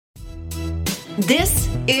This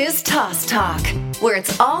is Toss Talk, where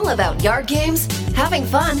it's all about yard games, having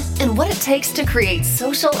fun, and what it takes to create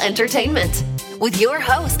social entertainment. With your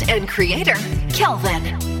host and creator,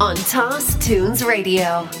 Kelvin, on Toss Tunes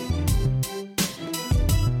Radio.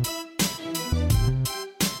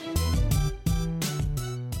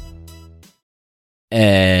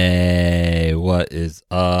 Hey, what is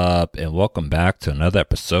up? And welcome back to another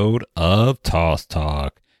episode of Toss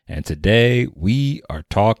Talk. And today we are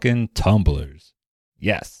talking tumblers.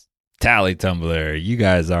 Yes, Tally Tumbler. You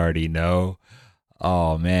guys already know.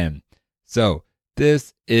 Oh, man. So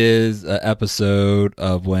this is an episode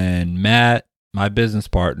of when Matt, my business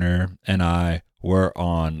partner, and I were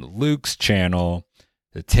on Luke's channel,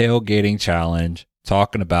 the Tailgating Challenge,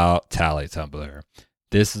 talking about Tally Tumbler.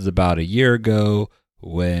 This is about a year ago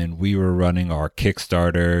when we were running our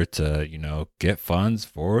Kickstarter to, get funds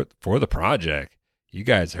for the project. You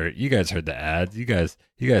guys heard the ads. You guys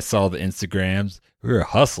saw the Instagrams. We were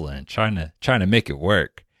hustling, trying to make it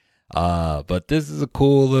work. But this is a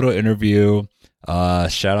cool little interview.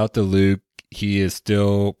 Shout out to Luke. He is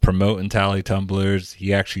still promoting Tally Tumblers.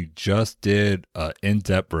 He actually just did an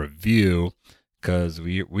in-depth review because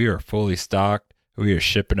we are fully stocked. We are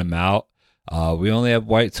shipping them out. We only have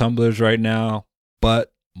white tumblers right now,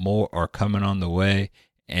 but more are coming on the way.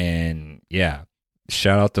 And yeah,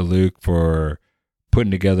 shout out to Luke for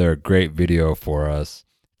putting together a great video for us.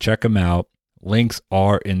 Check him out. Links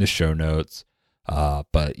are in the show notes.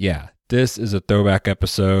 But yeah, this is a throwback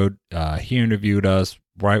episode. He interviewed us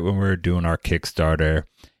right when we were doing our Kickstarter.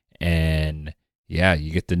 And yeah,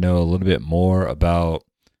 you get to know a little bit more about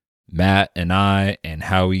Matt and I and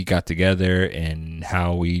how we got together and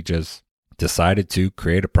how we just decided to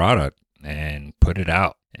create a product and put it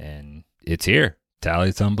out. And it's here.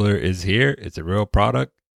 Tally Tumbler is here. It's a real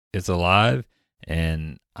product. It's alive.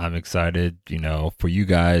 And I'm excited, for you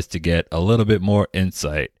guys to get a little bit more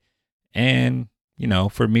insight and,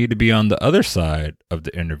 for me to be on the other side of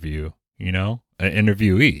the interview, an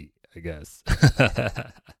interviewee, I guess.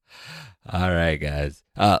 All right, guys,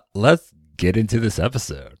 let's get into this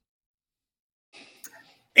episode.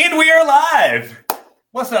 And we are live.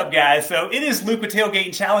 What's up, guys? So it is Luke with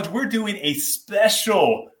Tailgating Challenge. We're doing a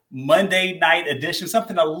special Monday night edition,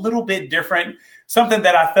 something a little bit different, something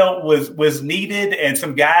that I felt was needed, and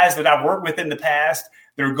some guys that I've worked with in the past,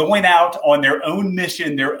 they're going out on their own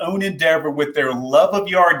mission, their own endeavor with their love of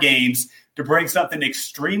yard games to bring something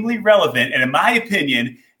extremely relevant and, in my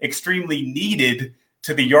opinion, extremely needed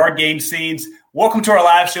to the yard game scenes. Welcome to our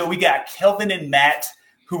live show. We got Kelvin and Matt,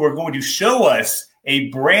 who are going to show us a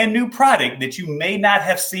brand new product that you may not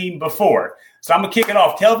have seen before. So I'm going to kick it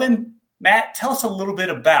off. Kelvin, Matt, tell us a little bit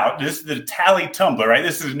about this. Is the Tally Tumbler, right?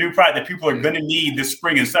 This is a new product that people are going to need this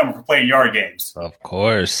spring and summer for playing yard games. Of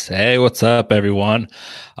course. Hey, what's up, everyone?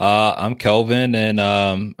 I'm Kelvin, and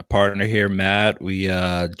a partner here, Matt. We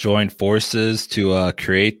joined forces to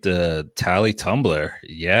create the Tally Tumbler.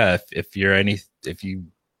 Yeah, if you've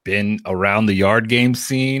been around the yard game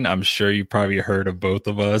scene, I'm sure you probably heard of both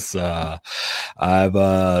of us.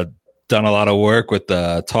 I've done a lot of work with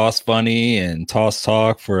Toss Funny and Toss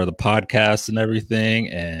Talk for the podcast and everything.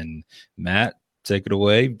 And Matt, take it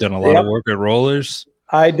away. You've done a lot of work at Rollers.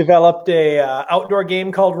 I developed a outdoor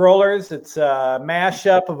game called Rollers. It's a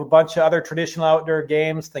mashup of a bunch of other traditional outdoor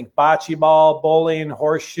games. Think bocce ball, bowling,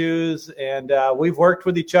 horseshoes. And we've worked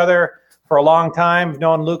with each other for a long time. I've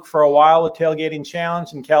known Luke for a while with Tailgating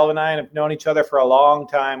Challenge, and Kelvin and I have known each other for a long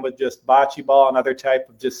time with just bocce ball and other type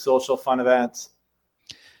of just social fun events.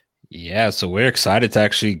 Yeah, so we're excited to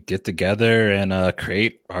actually get together and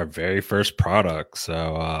create our very first product.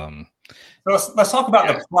 So let's talk about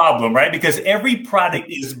the problem, right? Because every product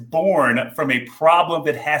is born from a problem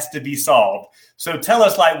that has to be solved. So tell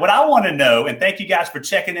us, what I want to know, and thank you guys for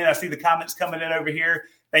checking in. I see the comments coming in over here.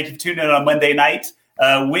 Thank you for tuning in on Monday night.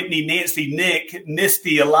 Whitney, Nancy, Nick,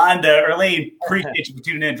 Misty, Alonda, Erlene, appreciate you for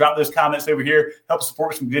tuning in. Drop those comments over here. Help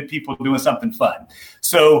support some good people doing something fun.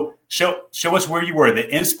 So show us where you were, the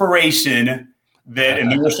inspiration that, and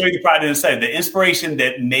we'll show you the product in a second, the inspiration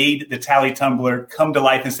that made the Tally Tumbler come to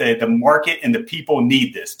life and said the market and the people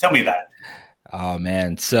need this. Tell me that. Oh,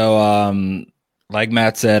 man. So like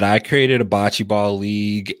Matt said, I created a bocce ball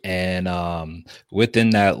league, and within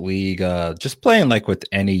that league, just playing with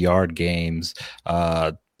any yard games,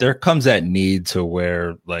 there comes that need to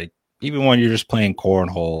where even when you're just playing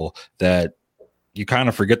cornhole, that you kind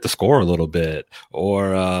of forget the score a little bit, or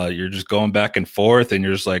you're just going back and forth and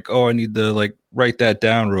you're just oh, I need to write that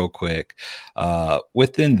down real quick.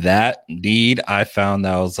 Within that need, I found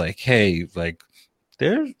that I was hey,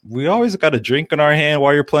 we always got a drink in our hand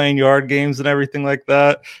while you're playing yard games and everything like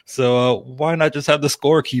that. So why not just have the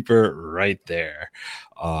scorekeeper right there?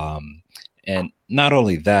 And not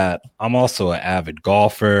only that, I'm also an avid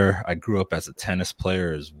golfer. I grew up as a tennis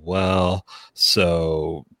player as well.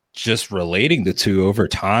 So just relating the two over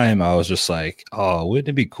time, I was just like, oh, wouldn't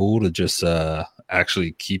it be cool to just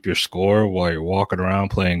actually keep your score while you're walking around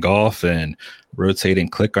playing golf and rotate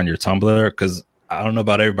and click on your tumbler? Because I don't know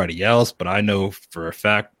about everybody else, but I know for a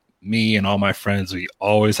fact, me and all my friends, we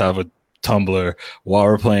always have a tumbler while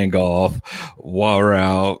we're playing golf, while we're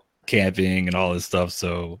out camping and all this stuff.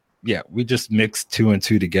 So yeah, we just mixed 2 and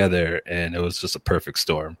 2 together, and it was just a perfect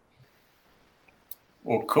storm.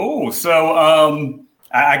 Well, cool. So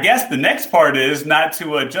I guess the next part is not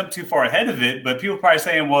to jump too far ahead of it, but people are probably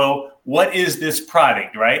saying, well, what is this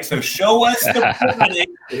product, right? So show us the product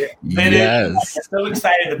that Yes. I'm so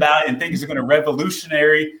excited about and things are going to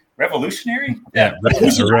revolutionary? Yeah, Like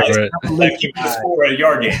keeping the score at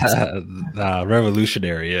yard games.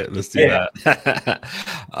 revolutionary. Yeah, let's do that.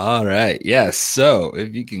 All right. Yes. So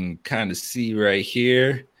if you can kind of see right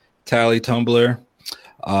here, Tally Tumbler.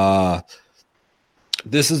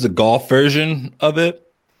 This is the golf version of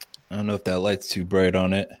it. I don't know if that light's too bright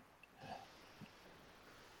on it.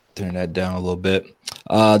 Turn that down a little bit.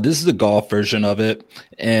 This is the golf version of it.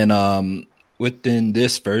 And within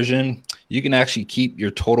this version, you can actually keep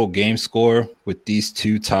your total game score with these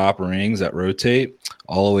 2 top rings that rotate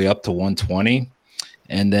all the way up to 120.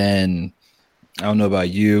 And then I don't know about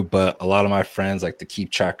you, but a lot of my friends like to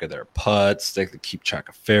keep track of their putts. They like to keep track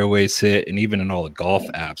of fairways hit. And even in all the golf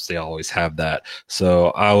apps, they always have that.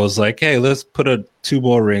 So I was like, hey, let's put 2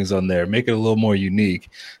 more rings on there, make it a little more unique.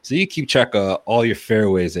 So you keep track of all your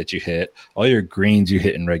fairways that you hit, all your greens you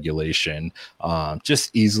hit in regulation.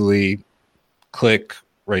 Just easily click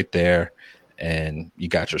right there and you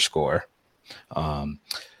got your score.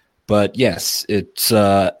 But yes, it's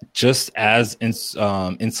just as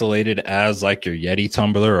insulated as like your Yeti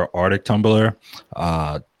tumbler or Arctic tumbler.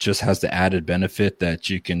 Just has the added benefit that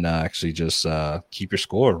you can actually just keep your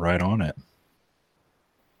score right on it.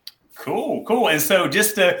 Cool. And so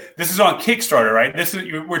this is on Kickstarter, right?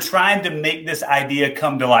 We're trying to make this idea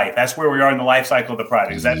come to life. That's where we are in the life cycle of the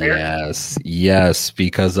project. Is that fair? Yes,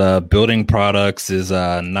 because building products is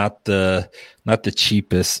not the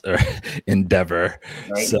cheapest endeavor.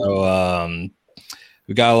 Right. So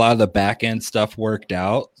we got a lot of the back end stuff worked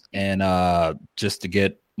out, and just to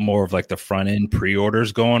get more of like the front end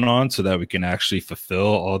pre-orders going on so that we can actually fulfill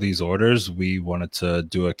all these orders, we wanted to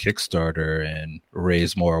do a Kickstarter and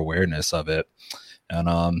raise more awareness of it.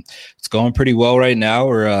 And it's going pretty well right now.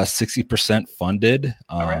 We're 60% funded.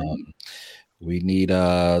 We need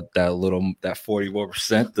that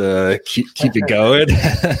 41% to keep it going,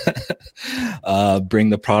 bring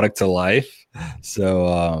the product to life.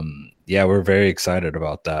 So yeah, we're very excited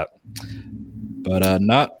about that. But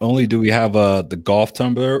not only do we have the golf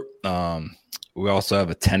tumbler, we also have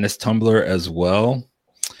a tennis tumbler as well.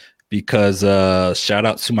 Because shout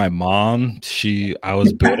out to my mom, I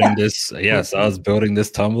was building this. Yes, I was building this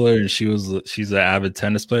tumbler, and she's an avid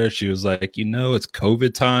tennis player. She was like, it's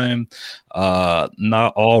COVID time.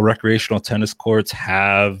 Not all recreational tennis courts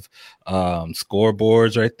have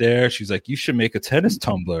scoreboards right there. She's like, you should make a tennis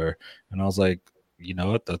tumbler, and I was like, you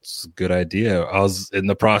know what? That's a good idea. I was in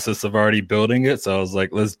the process of already building it, so I was like,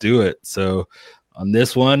 let's do it. So on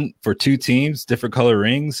this one, for 2 teams, different color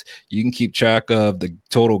rings, you can keep track of the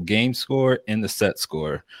total game score and the set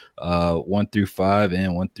score, 1 through 5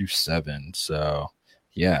 and 1 through 7. So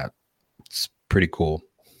yeah, it's pretty cool.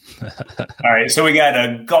 All right, so we got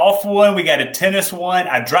a golf one, we got a tennis one.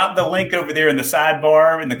 I dropped the link over there in the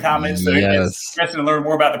sidebar in the comments. So if you're interested to learn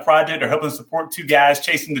more about the project or helping support 2 guys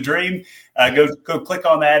chasing the dream, go click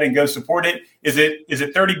on that and go support it. Is it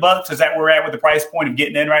 $30? Is that where we're at with the price point of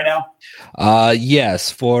getting in right now?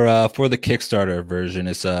 Yes, for the Kickstarter version,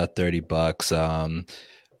 it's $30.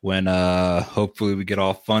 When hopefully we get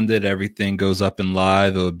all funded, everything goes up and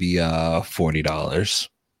live, it'll be $40.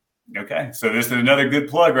 Okay, so this is another good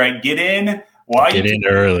plug, right? Get in while you get in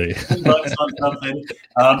early, bucks on something,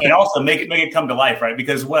 and also make it come to life, right?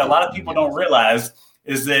 Because what a lot of people don't realize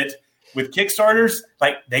is that with Kickstarters,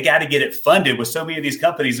 like they got to get it funded with so many of these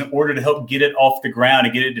companies in order to help get it off the ground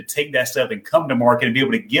and get it to take that stuff and come to market and be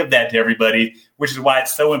able to give that to everybody, which is why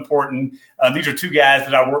it's so important. These are 2 guys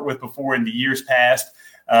that I worked with before in the years past.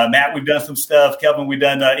 Matt, we've done some stuff. Kelvin, we've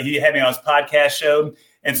done. He had me on his podcast show,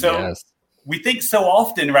 and so. Yes. We think so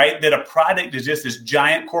often, right, that a product is just this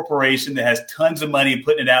giant corporation that has tons of money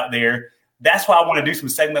putting it out there. that's why I want to do some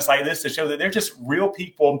segments like this to show that they're just real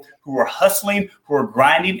people who are hustling, who are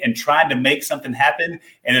grinding and trying to make something happen.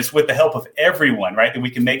 And it's with the help of everyone, right, that we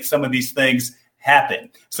can make some of these things happen.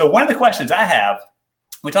 So one of the questions I have,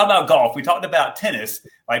 we talked about golf, we talked about tennis.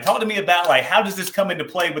 Like, talk to me about, like, how does this come into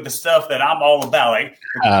play with the stuff that I'm all about? Like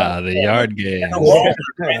the yard game.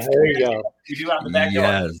 There you go. You do out in the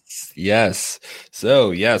backyard. Yes.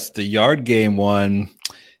 So, yes, the yard game one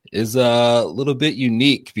is a little bit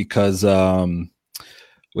unique because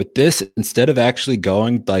with this, instead of actually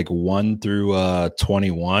going like 1 through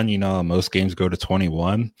 21, you know, most games go to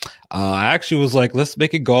 21. I actually was like, let's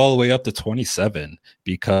make it go all the way up to 27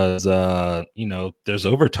 because, you know, there's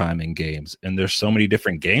overtime in games and there's so many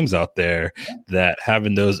different games out there that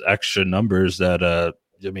having those extra numbers that,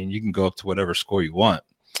 I mean, you can go up to whatever score you want.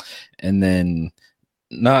 And then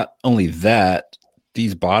not only that,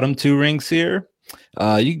 these bottom 2 rings here,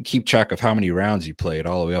 you can keep track of how many rounds you played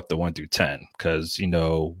all the way up to 1 through 10 because, you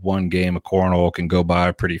know, one game of cornhole can go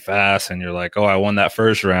by pretty fast and you're like, oh, I won that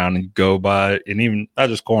first round, and you go by, and even not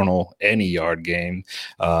just cornhole, any yard game,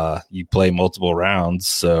 you play multiple rounds.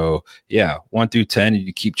 So yeah, 1 through 10,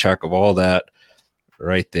 you keep track of all that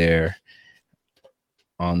right there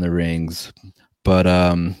on the rings. But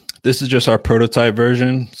this is just our prototype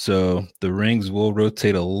version, so the rings will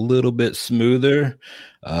rotate a little bit smoother.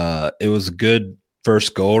 It was a good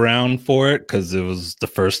first go around for it because it was the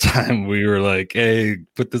first time we were like, hey,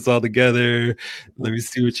 put this all together. Let me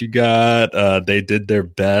see what you got. They did their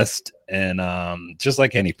best. And just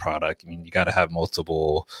like any product, I mean, you got to have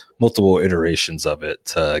multiple iterations of it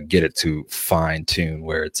to get it to fine tune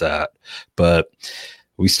where it's at. But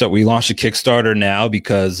we launched a Kickstarter now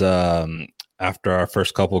because after our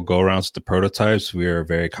first couple of go-arounds with the prototypes, we are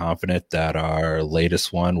very confident that our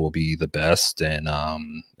latest one will be the best, and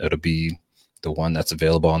it'll be the one that's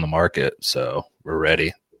available on the market. So we're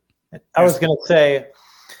ready. I was going to say,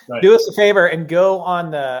 do us a favor and go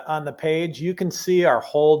on the page. You can see our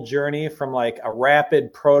whole journey from like a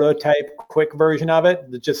rapid prototype, quick version of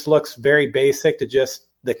it that just looks very basic to just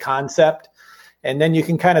the concept. And then you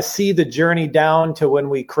can kind of see the journey down to when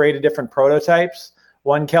we created different prototypes.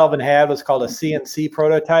 One Kelvin had was called a CNC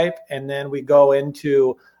prototype, and then we go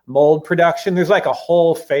into mold production. There's like a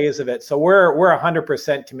whole phase of it. So we're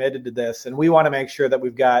 100% committed to this, and we want to make sure that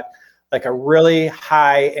we've got like a really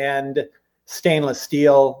high-end stainless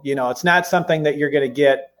steel. You know, it's not something that you're going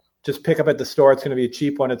to just pick up at the store. It's going to be a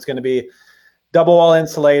cheap one. It's going to be double wall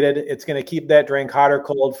insulated. It's going to keep that drink hot or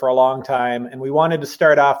cold for a long time. And we wanted to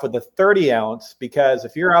start off with a 30 ounce because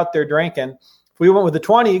if you're out there drinking, we went with the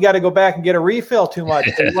 20, you got to go back and get a refill too much.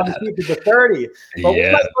 So we want to keep it to 30.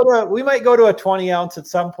 But we might go to a 20 ounce at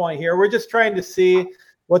some point here. We're just trying to see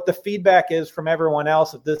what the feedback is from everyone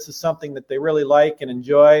else, if this is something that they really like and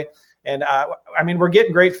enjoy. And I mean, we're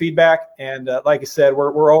getting great feedback. And like I said,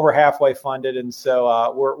 we're over halfway funded. And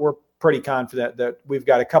so we're pretty confident that we've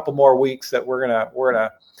got a couple more weeks that we're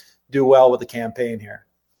gonna do well with the campaign here.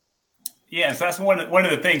 Yeah, so that's one of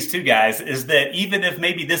the things too, guys, is that even if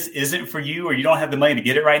maybe this isn't for you or you don't have the money to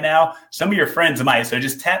get it right now, some of your friends might. So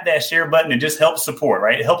just tap that share button and just help support,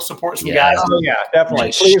 right? It helps support some guys. Oh, yeah,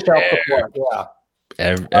 definitely. Please help support. Yeah.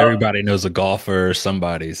 Everybody knows a golfer or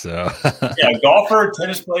somebody, so yeah, golfer,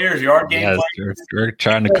 tennis players, yard game players. We're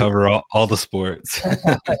trying to cover all the sports.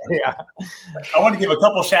 Yeah, I want to give a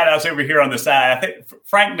couple shout outs over here on the side. I think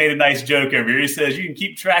Frank made a nice joke over here. He says you can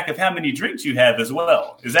keep track of how many drinks you have as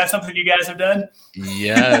well. Is that something you guys have done?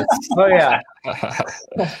 Yes. Oh yeah.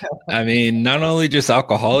 I mean, not only just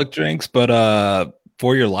alcoholic drinks, but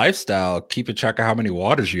for your lifestyle, keeping track of how many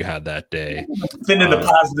waters you had that day. Sending the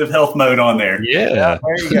positive health mode on there. Yeah.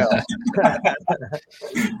 There you go.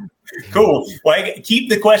 Cool. Well, keep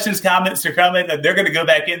the questions, comments are coming. They're going to go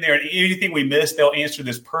back in there, and anything we missed, they'll answer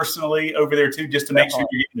this personally over there too, just to make sure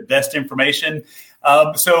you're getting the best information.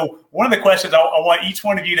 So one of the questions I want each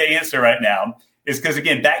one of you to answer right now is because,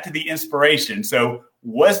 again, back to the inspiration. So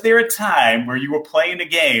was there a time where you were playing a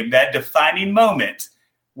game, that defining moment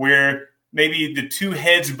where maybe the two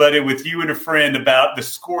heads butted with you and a friend about the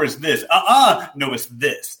score is this. No, it's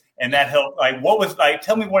this. And that helped. Like, what was like?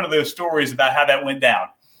 Tell me one of those stories about how that went down.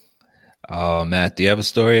 Oh, Matt, do you have a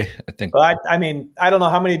story? I think. Well, I mean, I don't know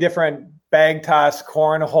how many different bag toss,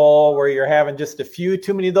 cornhole, where you're having just a few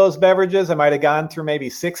too many of those beverages. I might have gone through maybe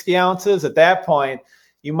 60 ounces. At that point,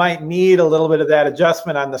 you might need a little bit of that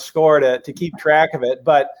adjustment on the score to keep track of it.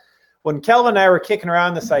 But when Kelvin and I were kicking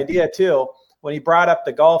around this idea too, when he brought up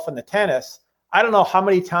the golf and the tennis, I don't know how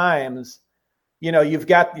many times, you know,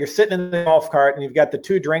 you're sitting in the golf cart and you've got the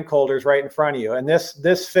two drink holders right in front of you. And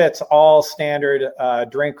this fits all standard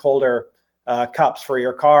drink holder cups for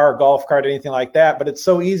your car, or golf cart, anything like that. But it's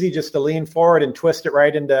so easy just to lean forward and twist it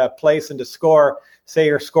right into place and to score. Say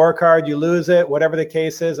your scorecard, you lose it, whatever the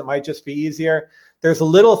case is, it might just be easier. There's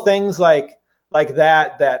little things like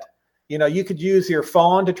that, you could use your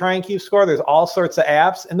phone to try and keep score. There's all sorts of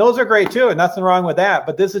apps, and those are great too, and nothing wrong with that.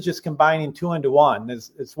 But this is just combining two into one.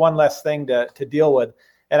 It's one less thing to deal with.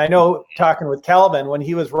 And I know, talking with Kelvin, when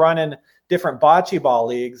he was running different bocce ball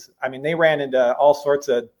leagues, I mean, they ran into all sorts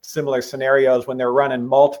of similar scenarios when they're running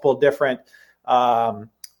multiple different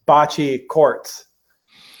bocce courts.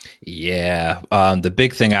 Yeah. The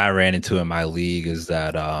big thing I ran into in my league is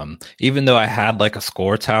that even though I had like a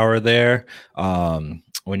score tower there,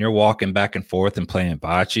 when you're walking back and forth and playing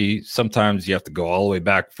bocce, sometimes you have to go all the way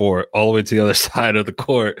back all the way to the other side of the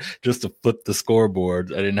court just to flip the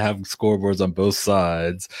scoreboard. I didn't have scoreboards on both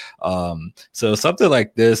sides. So something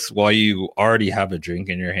like this, while you already have a drink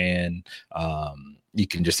in your hand, you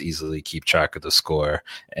can just easily keep track of the score.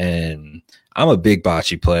 And I'm a big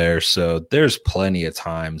bocce player, so there's plenty of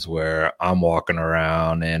times where I'm walking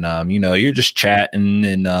around and, you're just chatting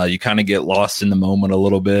and you kind of get lost in the moment a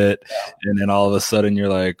little bit. And then all of a sudden you're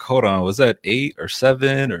like, hold on, was that 8 or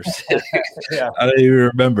 7 or 6? Yeah. I don't even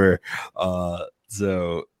remember.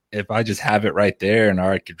 So if I just have it right there and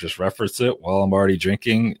I could just reference it while I'm already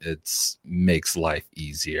drinking, it makes life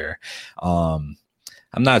easier.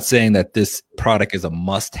 I'm not saying that this product is a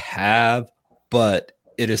must-have, but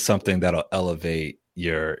it is something that'll elevate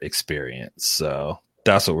your experience. So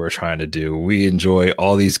that's what we're trying to do. We enjoy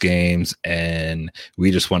all these games, and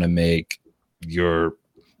we just want to make your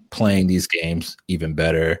playing these games even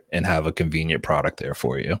better and have a convenient product there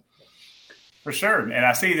for you. For sure. And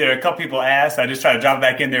I see there are a couple people asked. I just try to drop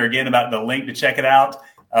back in there again about the link to check it out.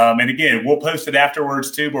 And again, we'll post it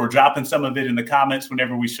afterwards too, but we're dropping some of it in the comments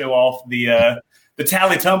whenever we show off the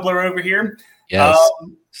Tally Tumbler over here. Yes.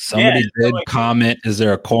 Somebody did comment, is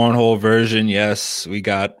there a cornhole version? Yes, we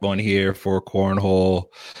got one here for cornhole.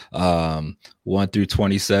 1 through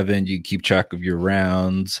 27, you keep track of your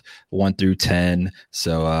rounds, 1 through 10.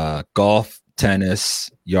 So golf, tennis,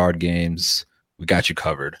 yard games, we got you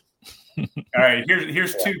covered. All right,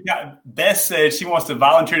 here's two. Beth said she wants to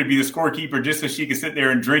volunteer to be the scorekeeper just so she can sit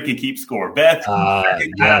there and drink and keep score. Beth, I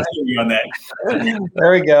hear you on that.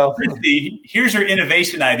 There we go. Christy, here's your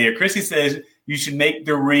innovation idea. Christy says you should make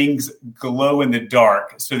the rings glow in the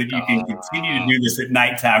dark so that you can continue to do this at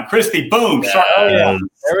nighttime. Christy, boom. Yeah.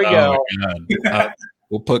 There we go.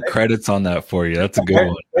 We'll put credits on that for you. That's a good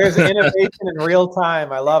one. There's innovation in real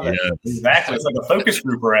time. I love it. Yes. Exactly. It's like a focus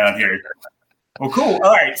group around here. Well, cool.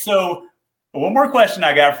 All right. So one more question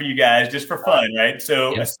I got for you guys just for fun, right?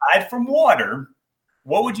 So aside from water,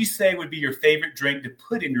 what would you say would be your favorite drink to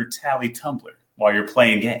put in your Tally tumbler while you're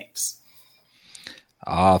playing games?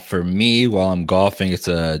 For me, while I'm golfing, it's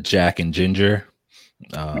a Jack and Ginger.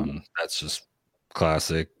 That's just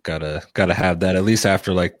classic. Gotta have that at least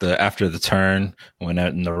after the turn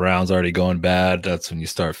when the round's already going bad. That's when you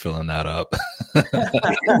start filling that up.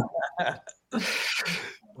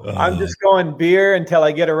 I'm just going beer until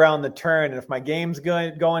I get around the turn. And if my game's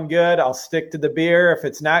going good, I'll stick to the beer. If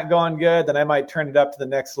it's not going good, then I might turn it up to the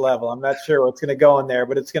next level. I'm not sure what's going to go in there,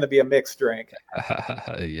 but it's going to be a mixed drink.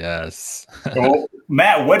 Yes. Well,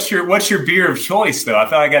 Matt, what's your beer of choice, though? I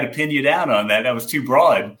thought I got to pin you down on that. That was too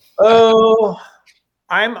broad. Oh,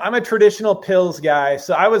 I'm a traditional Pils guy.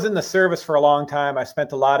 So I was in the service for a long time. I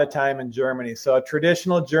spent a lot of time in Germany. So a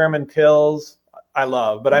traditional German Pils I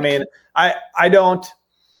love. But I mean, I don't.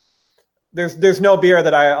 There's no beer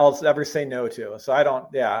that I'll ever say no to. So I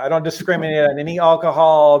don't discriminate on any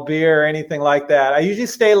alcohol, beer, anything like that. I usually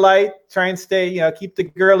stay light, try and stay, keep the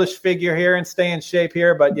girlish figure here and stay in shape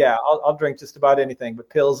here. But yeah, I'll drink just about anything, but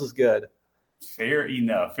Pils is good. Fair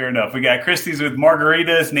enough. We got Christy's with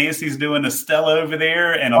margaritas. Nancy's doing a Stella over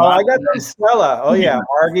there. And I got some Stella. Oh yeah.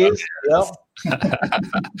 Margie's. Yep. I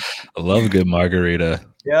love a good margarita.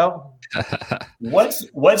 Yep.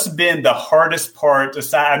 What's been the hardest part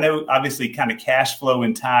aside? I know obviously kind of cash flow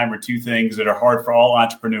and time are two things that are hard for all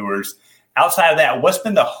entrepreneurs. Outside of that, what's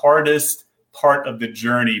been the hardest part of the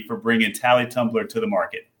journey for bringing Tally Tumbler to the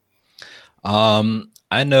market?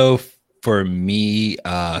 I know for me,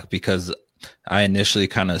 because I initially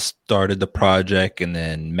kind of started the project and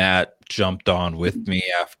then Matt jumped on with me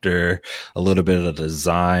after a little bit of the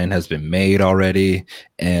design has been made already.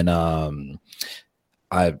 And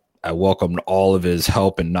I welcomed all of his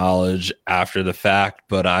help and knowledge after the fact,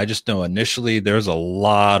 but I just know initially there's a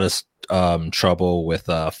lot trouble with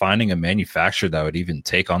finding a manufacturer that would even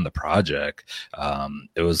take on the project.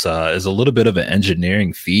 It was a little bit of an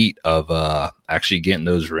engineering feat of actually getting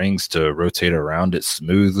those rings to rotate around it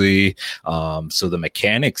smoothly. So the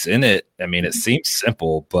mechanics in it, I mean, it seems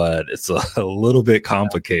simple, but it's a little bit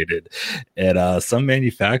complicated. And some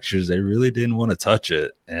manufacturers, they really didn't want to touch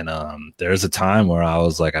it. And there's a time where I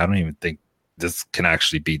was like, I don't even think this can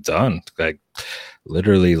actually be done. Like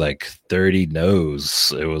literally like 30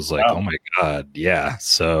 no's. It was like, wow. Oh my God. Yeah.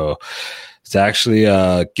 So to actually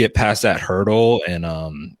get past that hurdle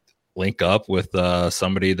and link up with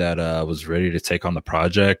somebody that was ready to take on the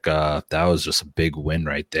project, that was just a big win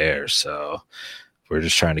right there. So we're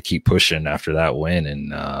just trying to keep pushing after that win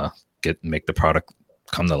and make the product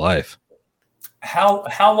come to life.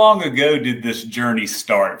 How long ago did this journey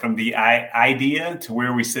start from the idea to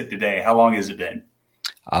where we sit today? How long has it been?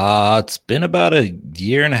 It's been about a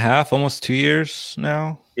year and a half, almost 2 years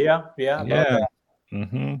now. Yeah.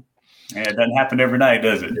 Mm-hmm. Yeah, it doesn't happen every night,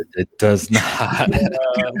 does it? It does not.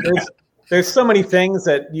 There's so many things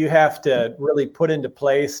that you have to really put into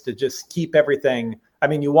place to just keep everything. I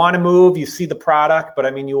mean, you want to move, you see the product, but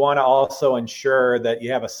I mean, you want to also ensure that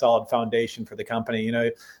you have a solid foundation for the company. You know,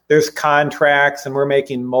 there's contracts and we're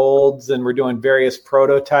making molds and we're doing various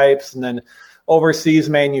prototypes and then overseas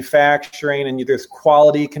manufacturing and there's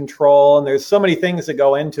quality control and there's so many things that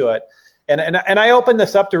go into it. And I open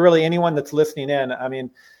this up to really anyone that's listening in. I mean,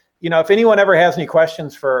 you know, if anyone ever has any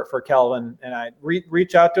questions for Kelvin and I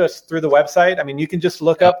reach out to us through the website. I mean, you can just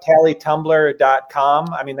look up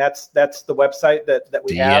tallytumbler.com. I mean, that's the website that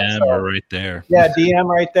we have. DM so, right there. Yeah, DM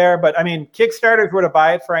right there. But I mean, Kickstarter's where to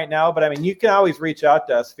buy it for right now. But I mean, you can always reach out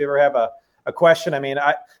to us if you ever have a question. I mean,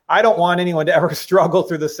 I don't want anyone to ever struggle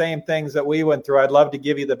through the same things that we went through. I'd love to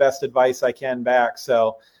give you the best advice I can back.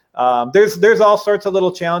 So there's all sorts of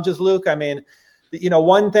little challenges, Luke. I mean, you know,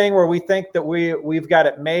 one thing where we think that we've got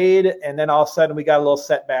it made and then all of a sudden we got a little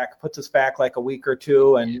setback, puts us back like a week or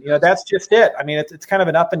two. And, you know, that's just it. I mean, it's kind of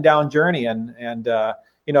an up and down journey and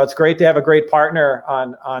you know, it's great to have a great partner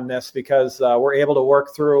on this because we're able to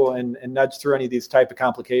work through and nudge through any of these type of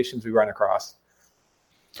complications we run across.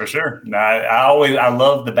 For sure. I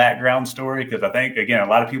love the background story because I think, again, a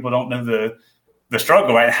lot of people don't know the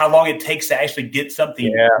struggle, right? How long it takes to actually get something.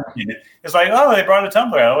 Yeah. It's like, oh, they brought a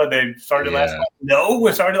tumbler. Oh, they started last month. No,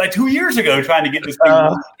 we started like 2 years ago trying to get this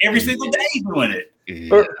thing every single day doing it.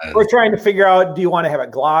 We're trying to figure out, do you want to have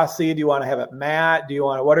it glossy? Do you want to have it matte?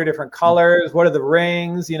 What are different colors? What are the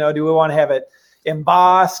rings? You know, do we want to have it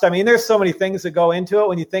embossed? I mean, there's so many things that go into it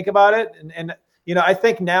when you think about it. And you know, I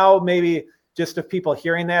think now maybe just if people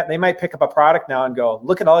hearing that, they might pick up a product now and go,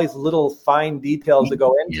 look at all these little fine details that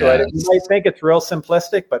go into it. And you might think it's real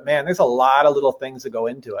simplistic, but man, there's a lot of little things that go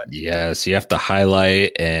into it. Yes, you have to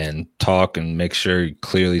highlight and talk and make sure you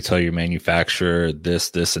clearly tell your manufacturer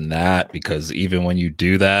this, and that, because even when you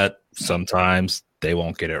do that, sometimes they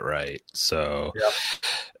won't get it right. So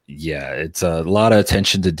yeah, it's a lot of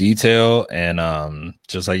attention to detail. And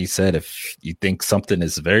just like you said, if you think something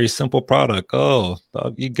is a very simple product,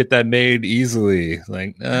 you get that made easily.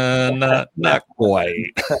 Like, not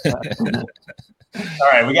quite. All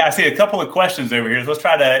right, we got to see a couple of questions over here. So let's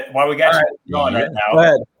try to, while we got you going right now. Go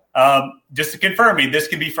ahead. Just to confirm me, this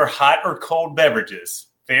can be for hot or cold beverages.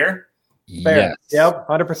 Fair? Fair. Yes. Yep,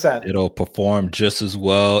 100%. It'll perform just as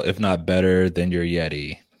well, if not better, than your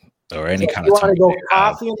Yeti. Or any kind of. You want to go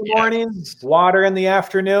coffee in the morning, water in the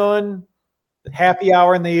afternoon, happy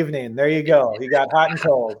hour in the evening. There you go. You got hot and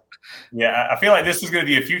cold. Yeah, I feel like this is going to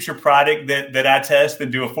be a future product that I test and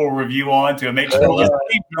do a full review on to make sure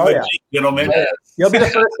gentlemen. Yes. You'll be the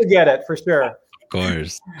first to get it for sure. Of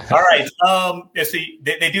course. All right. Let's see.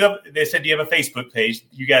 They said you have a Facebook page.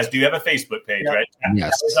 You guys do have a Facebook page, right?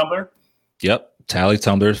 Yes. Tumblr? Yep. Tally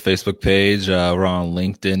Tumbler's Facebook page. We're on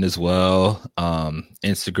LinkedIn as well.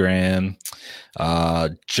 Instagram.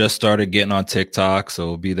 Just started getting on TikTok, so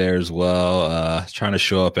we'll be there as well. Trying to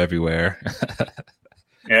show up everywhere.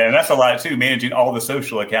 Yeah, and that's a lot too, managing all the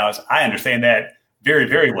social accounts. I understand that very,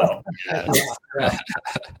 very well. All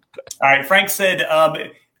right. Frank said,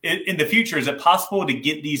 in the future, is it possible to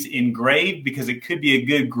get these engraved because it could be a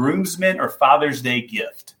good groomsman or Father's Day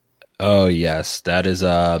gift? Oh, yes. That is,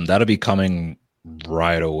 that'll be coming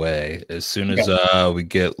right away. As soon as we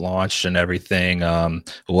get launched and everything,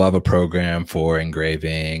 we'll have a program for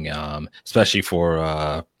engraving, especially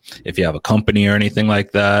for if you have a company or anything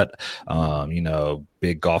like that,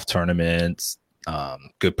 big golf tournaments,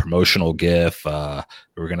 good promotional gift. We're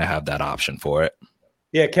going to have that option for it.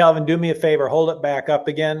 Yeah, Calvin, do me a favor, hold it back up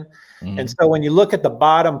again. And so when you look at the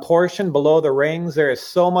bottom portion below the rings, there is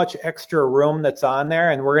so much extra room that's on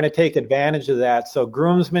there, and we're going to take advantage of that. So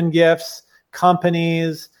groomsmen gifts,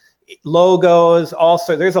 companies, logos,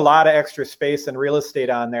 also there's a lot of extra space and real estate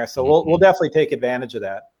on there. So we'll definitely take advantage of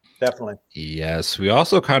that. Definitely. Yes. We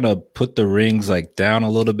also kind of put the rings like down a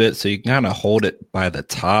little bit so you can kind of hold it by the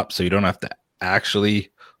top so you don't have to actually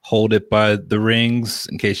hold it by the rings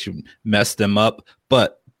in case you mess them up.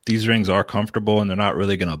 But these rings are comfortable and they're not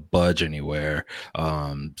really going to budge anywhere.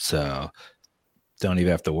 So don't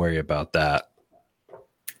even have to worry about that.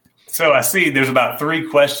 So I see there's about 3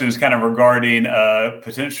 questions kind of regarding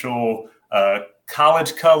potential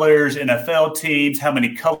college colors, NFL teams. How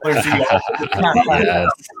many colors do you have?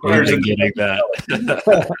 Yes, we've been getting that.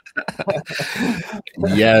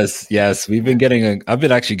 Yes, we've been getting. I've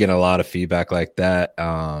been actually getting a lot of feedback like that.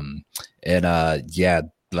 Yeah,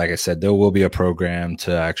 like I said, there will be a program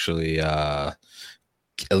to actually at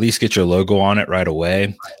least get your logo on it right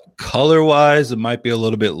away. Color wise, it might be a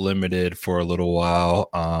little bit limited for a little while.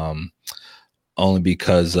 Only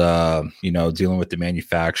because, dealing with the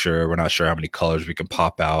manufacturer, we're not sure how many colors we can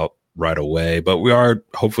pop out right away, but we are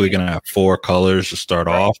hopefully going to have 4 colors to start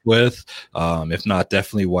off with. If not,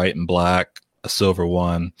 definitely white and black, a silver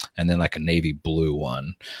one, and then like a navy blue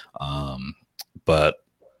one. But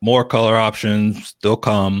more color options, they'll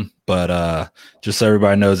come. But just so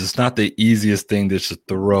everybody knows, it's not the easiest thing to just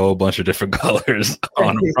throw a bunch of different colors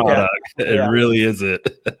on a product. It really isn't.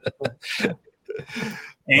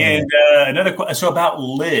 And another question, so about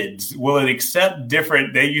lids, will it accept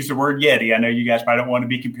different, they use the word Yeti. I know you guys probably don't want to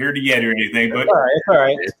be compared to Yeti or anything, but it's all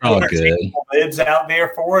right. It's all good. Lids out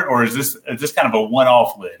there for it, or is this kind of a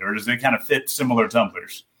one-off lid, or does it kind of fit similar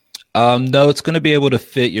tumblers? No, it's going to be able to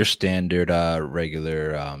fit your standard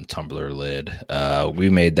regular tumbler lid. We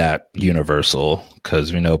made that universal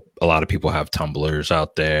because we know a lot of people have tumblers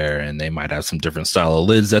out there and they might have some different style of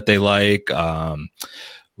lids that they like.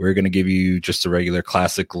 We're going to give you just a regular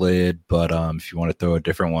classic lid, but if you want to throw a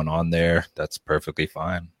different one on there, that's perfectly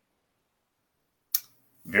fine.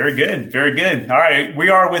 Very good. Very good. All right. We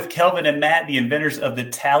are with Kelvin and Matt, the inventors of the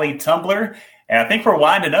Tally Tumbler. And I think we're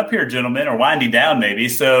winding up here, gentlemen, or winding down maybe.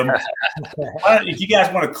 So if you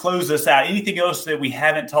guys want to close this out, anything else that we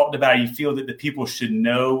haven't talked about you feel that the people should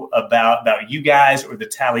know about you guys or the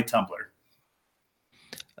Tally Tumbler?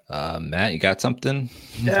 Matt, you got something?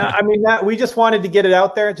 Yeah, I mean, we just wanted to get it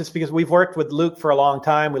out there just because we've worked with Luke for a long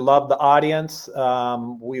time. We love the audience.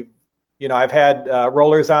 I've had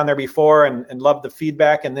rollers on there before and loved the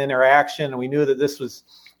feedback and the interaction. And we knew that this was,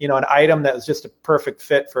 an item that was just a perfect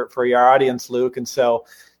fit for your audience, Luke. And so,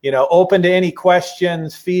 open to any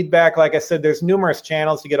questions, feedback. Like I said, there's numerous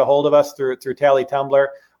channels to get a hold of us through Tally Tumbler.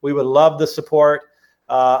 We would love the support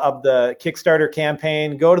of the Kickstarter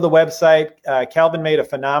campaign. Go to the website. Calvin made a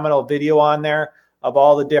phenomenal video on there of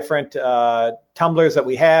all the different tumblers that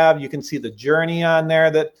we have. You can see the journey on there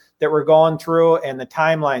that we're going through and the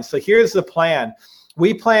timeline. So here's the plan.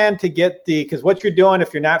 We plan to get because what you're doing,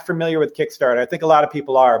 if you're not familiar with Kickstarter, I think a lot of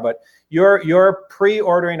people are, but you're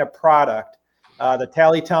pre-ordering a product, the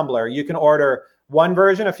Tally Tumbler. You can order one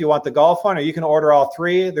version if you want the golf one, or you can order all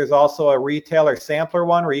 3. There's also a retailer sampler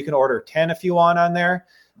one where you can order 10 if you want on there.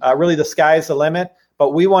 Really, the sky's the limit.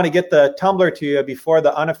 But we want to get the tumbler to you before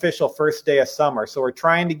the unofficial first day of summer. So we're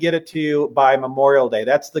trying to get it to you by Memorial Day.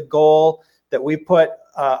 That's the goal that we put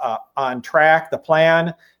on track, the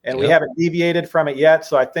plan, and we haven't deviated from it yet.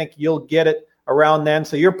 So I think you'll get it around then.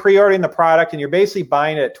 So you're pre-ordering the product and you're basically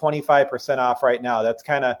buying it at 25% off right now. That's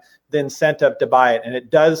kind of the incentive to buy it. And it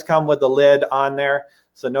does come with the lid on there.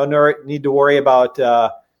 So no need to worry about,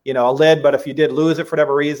 a lid. But if you did lose it for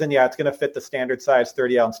whatever reason, it's going to fit the standard size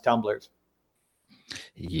 30-ounce tumblers.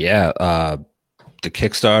 Yeah. The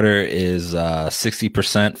Kickstarter is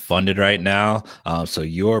 60% funded right now. So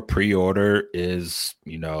your pre-order is,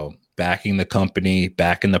 backing the company,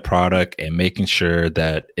 backing the product, and making sure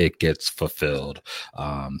that it gets fulfilled.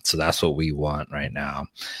 So that's what we want right now.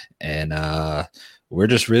 And we're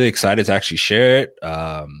just really excited to actually share it.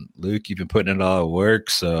 Luke, you've been putting in a lot of work,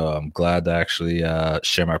 so I'm glad to actually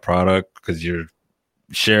share my product because you're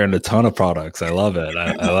sharing a ton of products. I love it.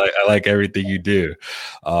 I like everything you do.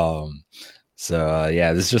 So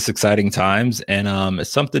this is just exciting times, and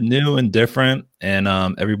it's something new and different, and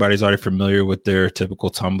everybody's already familiar with their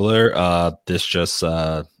typical tumbler. This just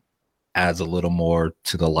adds a little more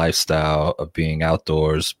to the lifestyle of being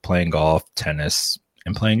outdoors, playing golf, tennis,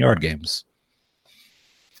 and playing yard games.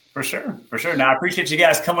 For sure. Now, I appreciate you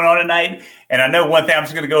guys coming on tonight, and I know one thing, I'm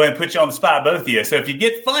just going to go ahead and put you on the spot, both of you. So if you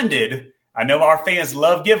get funded, I know our fans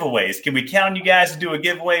love giveaways. Can we count on you guys to do a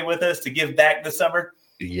giveaway with us to give back this summer?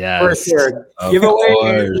 Yes. For sure. Of Giveaway.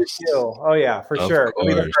 course. Oh yeah, for Of sure. You'll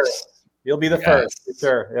be the course. first. You'll be the first. For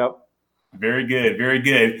sure. Yep. Very good. Very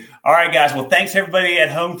good. All right, guys. Well, thanks everybody at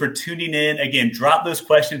home for tuning in. Again, drop those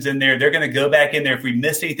questions in there. They're going to go back in there. If we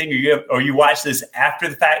missed anything or you watch this after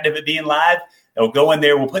the fact of it being live, they'll go in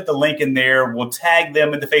there. We'll put the link in there. We'll tag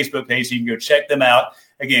them in the Facebook page so you can go check them out.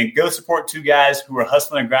 Again, go support two guys who are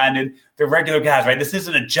hustling and grinding. They're regular guys, right? This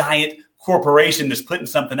isn't a giant corporation that's putting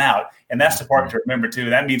something out. And that's the part to remember, too.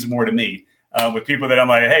 That means more to me. With people that I'm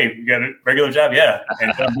like, hey, you got a regular job? Yeah.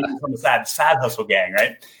 And from the side hustle gang,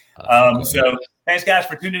 right? So thanks, guys,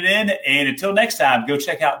 for tuning in. And until next time, go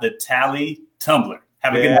check out the Tally Tumbler.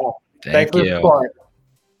 Have a good night. Thank you. For the support.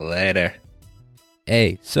 Later.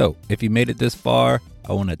 Hey, so if you made it this far,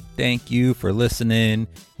 I want to thank you for listening,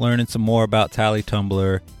 learning some more about Tally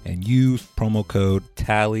Tumbler, and use promo code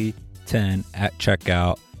TALLY10 at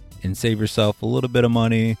checkout and save yourself a little bit of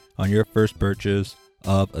money on your first purchase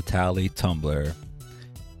of a Tally Tumbler.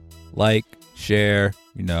 Like, share,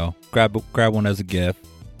 grab one as a gift,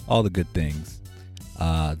 all the good things.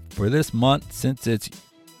 For this month, since it's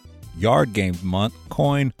Yard Games month,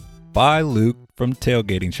 coined by Luke from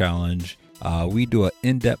Tailgating Challenge, we do an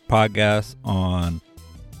in-depth podcast on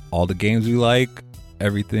all the games we like,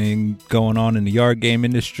 everything going on in the yard game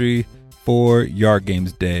industry for Yard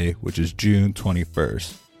Games Day, which is June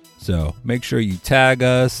 21st. So make sure you tag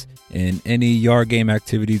us in any yard game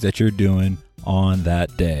activities that you're doing on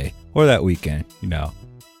that day or that weekend.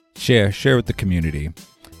 Share with the community.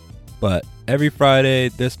 But every Friday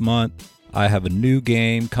this month, I have a new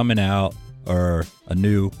game coming out, or a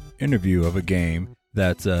new interview of a game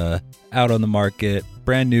that's out on the market,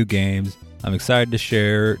 brand new games. I'm excited to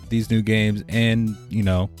share these new games and,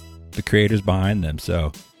 the creators behind them.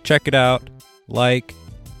 So check it out.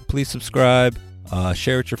 Please subscribe,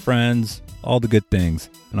 share with your friends, all the good things.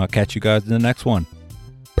 And I'll catch you guys in the next one.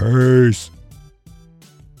 Peace.